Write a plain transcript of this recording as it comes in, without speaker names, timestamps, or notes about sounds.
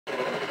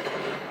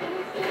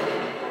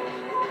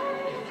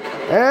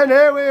And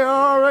here we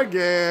are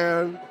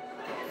again.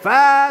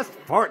 Fast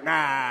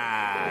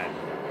Fortnite.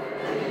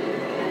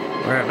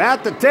 We're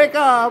about to take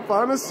off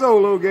on a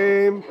solo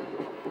game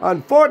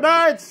on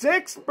Fortnite's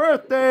 6th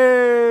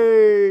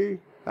birthday.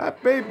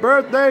 Happy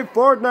birthday,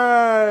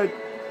 Fortnite.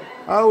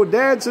 Oh,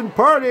 dance and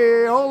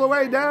party all the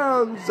way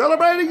down,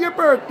 celebrating your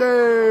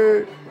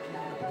birthday.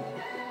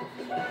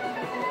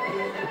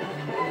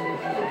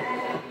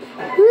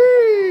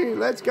 Whee!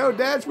 Let's go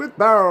dance with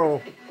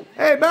Barrel.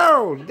 Hey,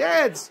 Barrel,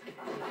 dance.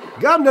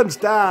 Gundam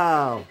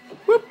style.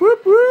 Whoop,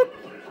 whoop, whoop.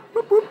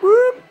 Whoop, whoop,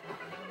 whoop.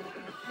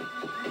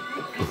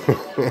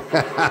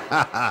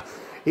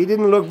 He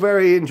didn't look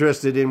very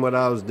interested in what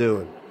I was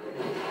doing.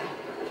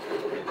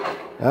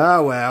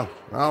 Oh, well,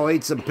 I'll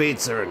eat some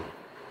pizza and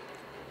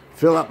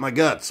fill up my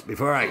guts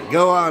before I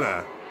go on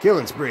a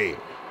killing spree.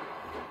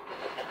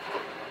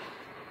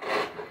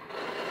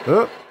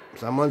 Oh,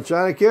 someone's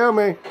trying to kill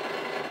me.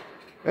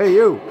 Hey,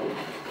 you.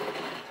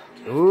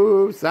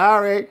 Ooh,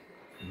 sorry.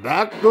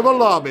 Back to the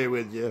lobby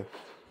with you.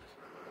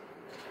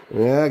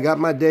 Yeah, I got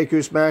my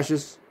Deku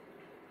smashes.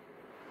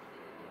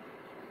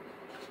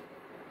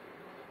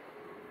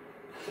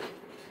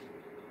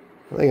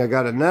 I think I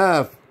got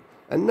enough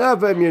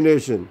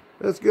ammunition.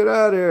 Let's get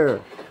out of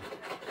here.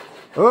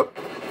 Oh.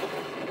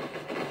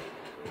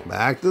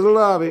 Back to the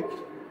lobby.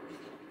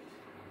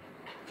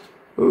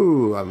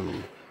 Ooh,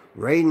 I'm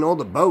raiding all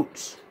the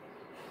boats.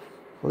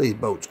 What these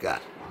boats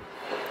got?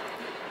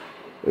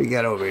 What do you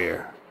got over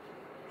here?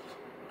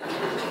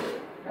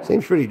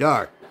 Seems pretty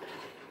dark.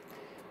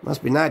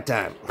 Must be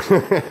nighttime.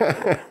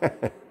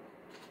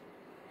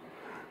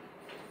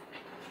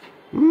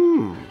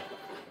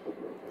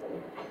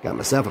 Got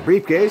myself a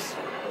briefcase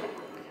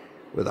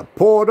with a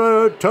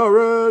porter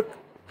turret.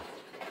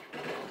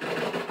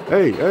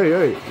 Hey, hey,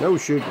 hey, no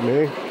shooting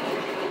me.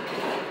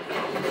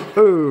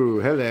 Ooh,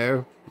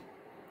 hello.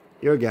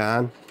 You're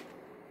gone.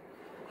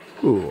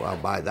 Ooh, I'll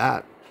buy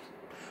that.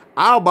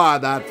 I'll buy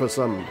that for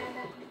some.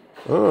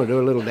 Oh, do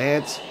a little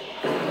dance.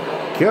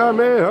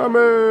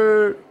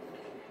 Kamehameha.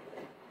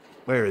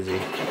 Where is he?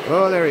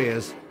 Oh, there he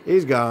is.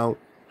 He's gone.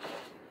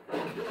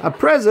 A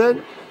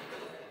present?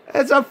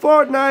 It's a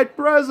Fortnite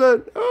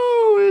present.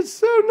 Oh, it's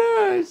so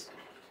nice.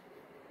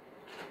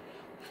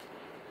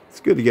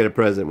 It's good to get a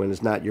present when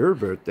it's not your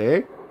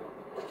birthday.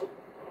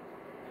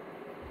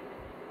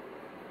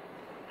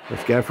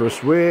 Let's go for a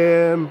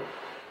swim.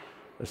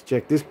 Let's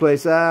check this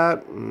place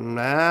out.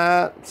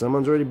 Nah,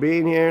 someone's already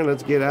been here.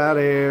 Let's get out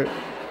of here.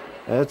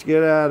 Let's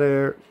get out of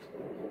here.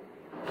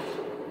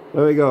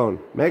 Where are we going?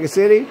 Mega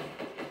City?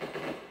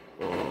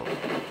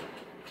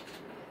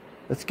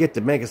 Let's get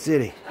to Mega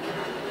City.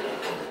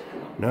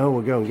 No,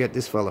 we're going to get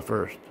this fella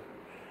first.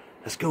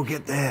 Let's go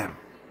get them.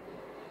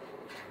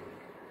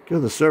 Go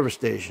to the service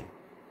station.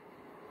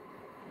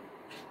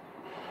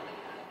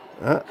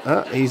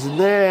 He's in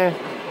there.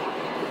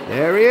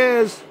 There he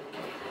is.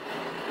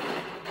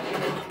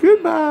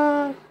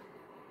 Goodbye.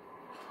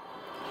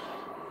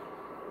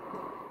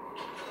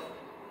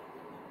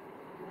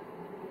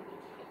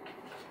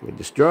 We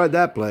destroyed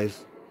that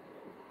place.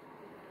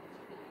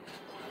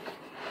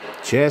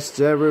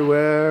 Chests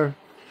everywhere.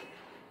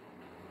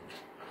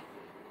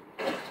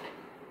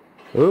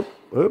 Oop,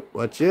 oop,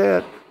 watch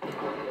it.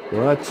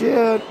 Watch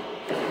it.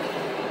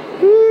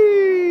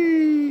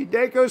 Whee!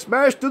 Deku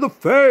smash to the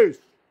face.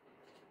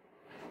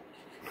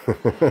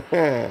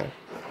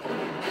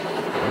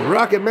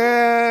 Rocket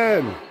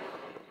Man!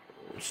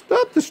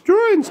 Stop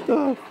destroying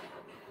stuff.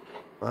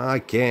 I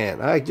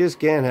can't. I just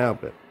can't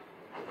help it.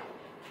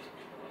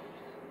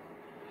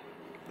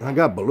 I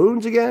got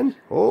balloons again?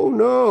 Oh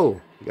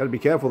no. You gotta be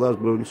careful of those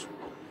balloons.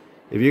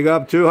 If you go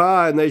up too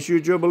high and they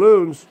shoot your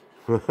balloons,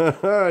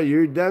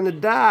 you're done to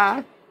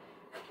die.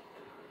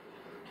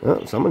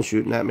 Oh, someone's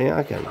shooting at me.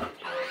 I can.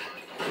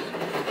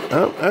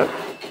 Oh.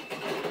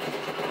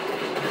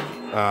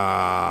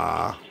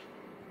 Ah,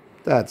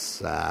 that's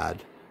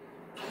sad.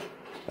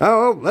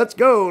 Oh, let's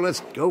go. Let's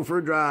go for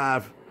a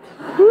drive.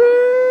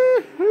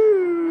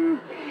 Woo-hoo.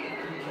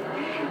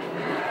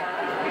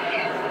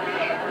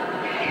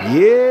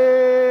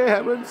 Yeah,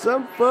 having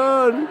some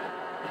fun.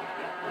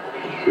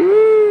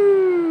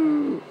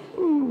 Woo.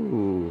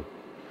 Ooh.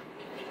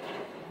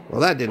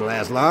 Well, that didn't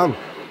last long.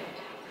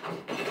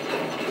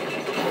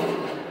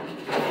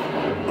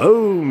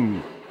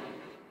 Boom.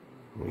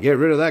 We get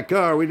rid of that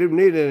car. We didn't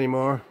need it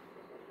anymore.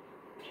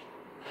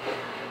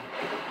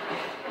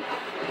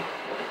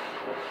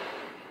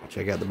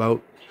 Check out the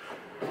boat.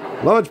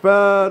 Launch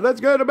pad. Let's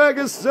go to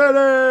Mega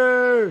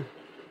City.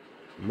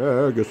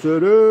 Mega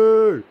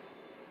City.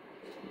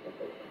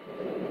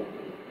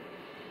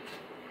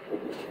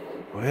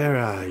 Where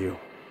are you?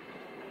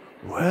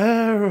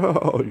 Where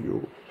are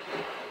you?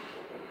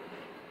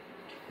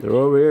 They're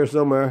over here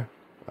somewhere.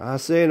 I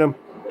seen them.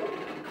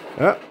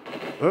 Oh.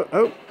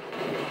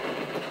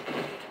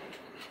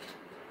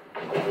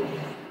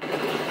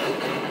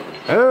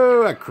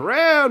 Oh, a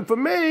crown for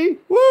me.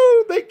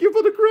 Woo, thank you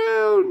for the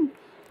crown.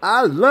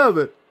 I love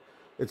it.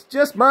 It's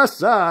just my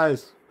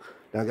size.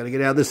 Now I gotta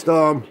get out of this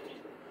storm.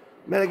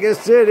 Mega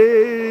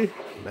City.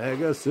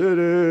 Mega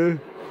City.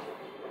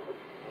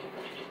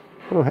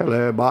 Oh,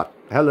 hello, bot.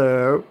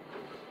 Hello.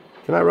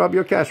 Can I rob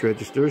your cash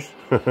registers?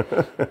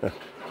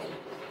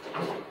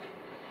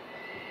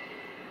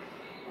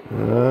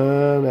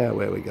 Now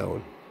where we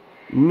going?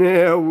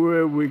 Now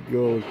where we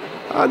going?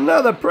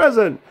 Another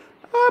present!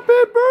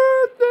 Happy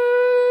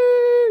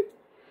birthday!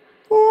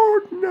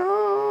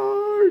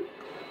 Fortnite!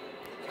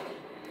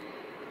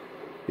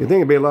 You think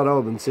it'd be a lot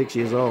older than 6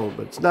 years old,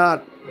 but it's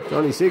not. It's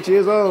only 6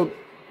 years old.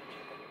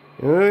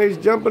 He's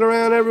jumping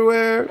around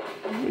everywhere.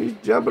 He's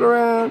jumping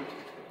around.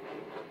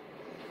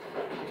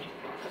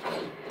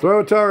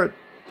 Throw a turret.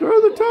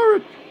 Throw the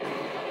turret.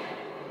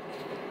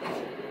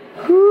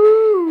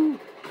 Woo!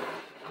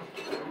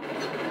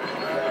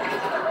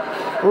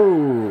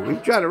 Oh,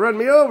 he's trying to run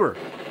me over.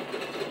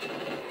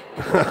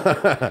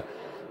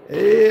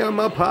 Hey, I'm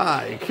up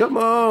high. Come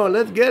on,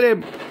 let's get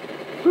him.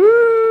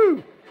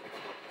 Woo!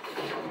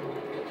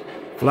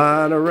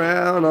 Flying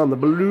around on the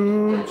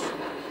balloons.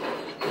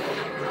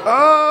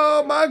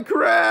 Oh, my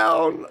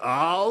crown.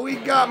 Oh, he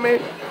got me.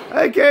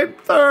 I came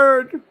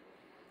third.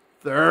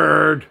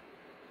 Third.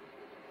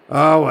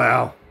 Oh,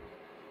 well.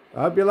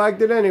 I hope you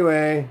liked it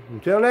anyway.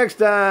 Until next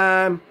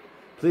time,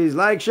 please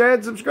like, share,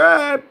 and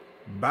subscribe.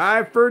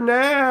 Bye for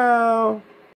now.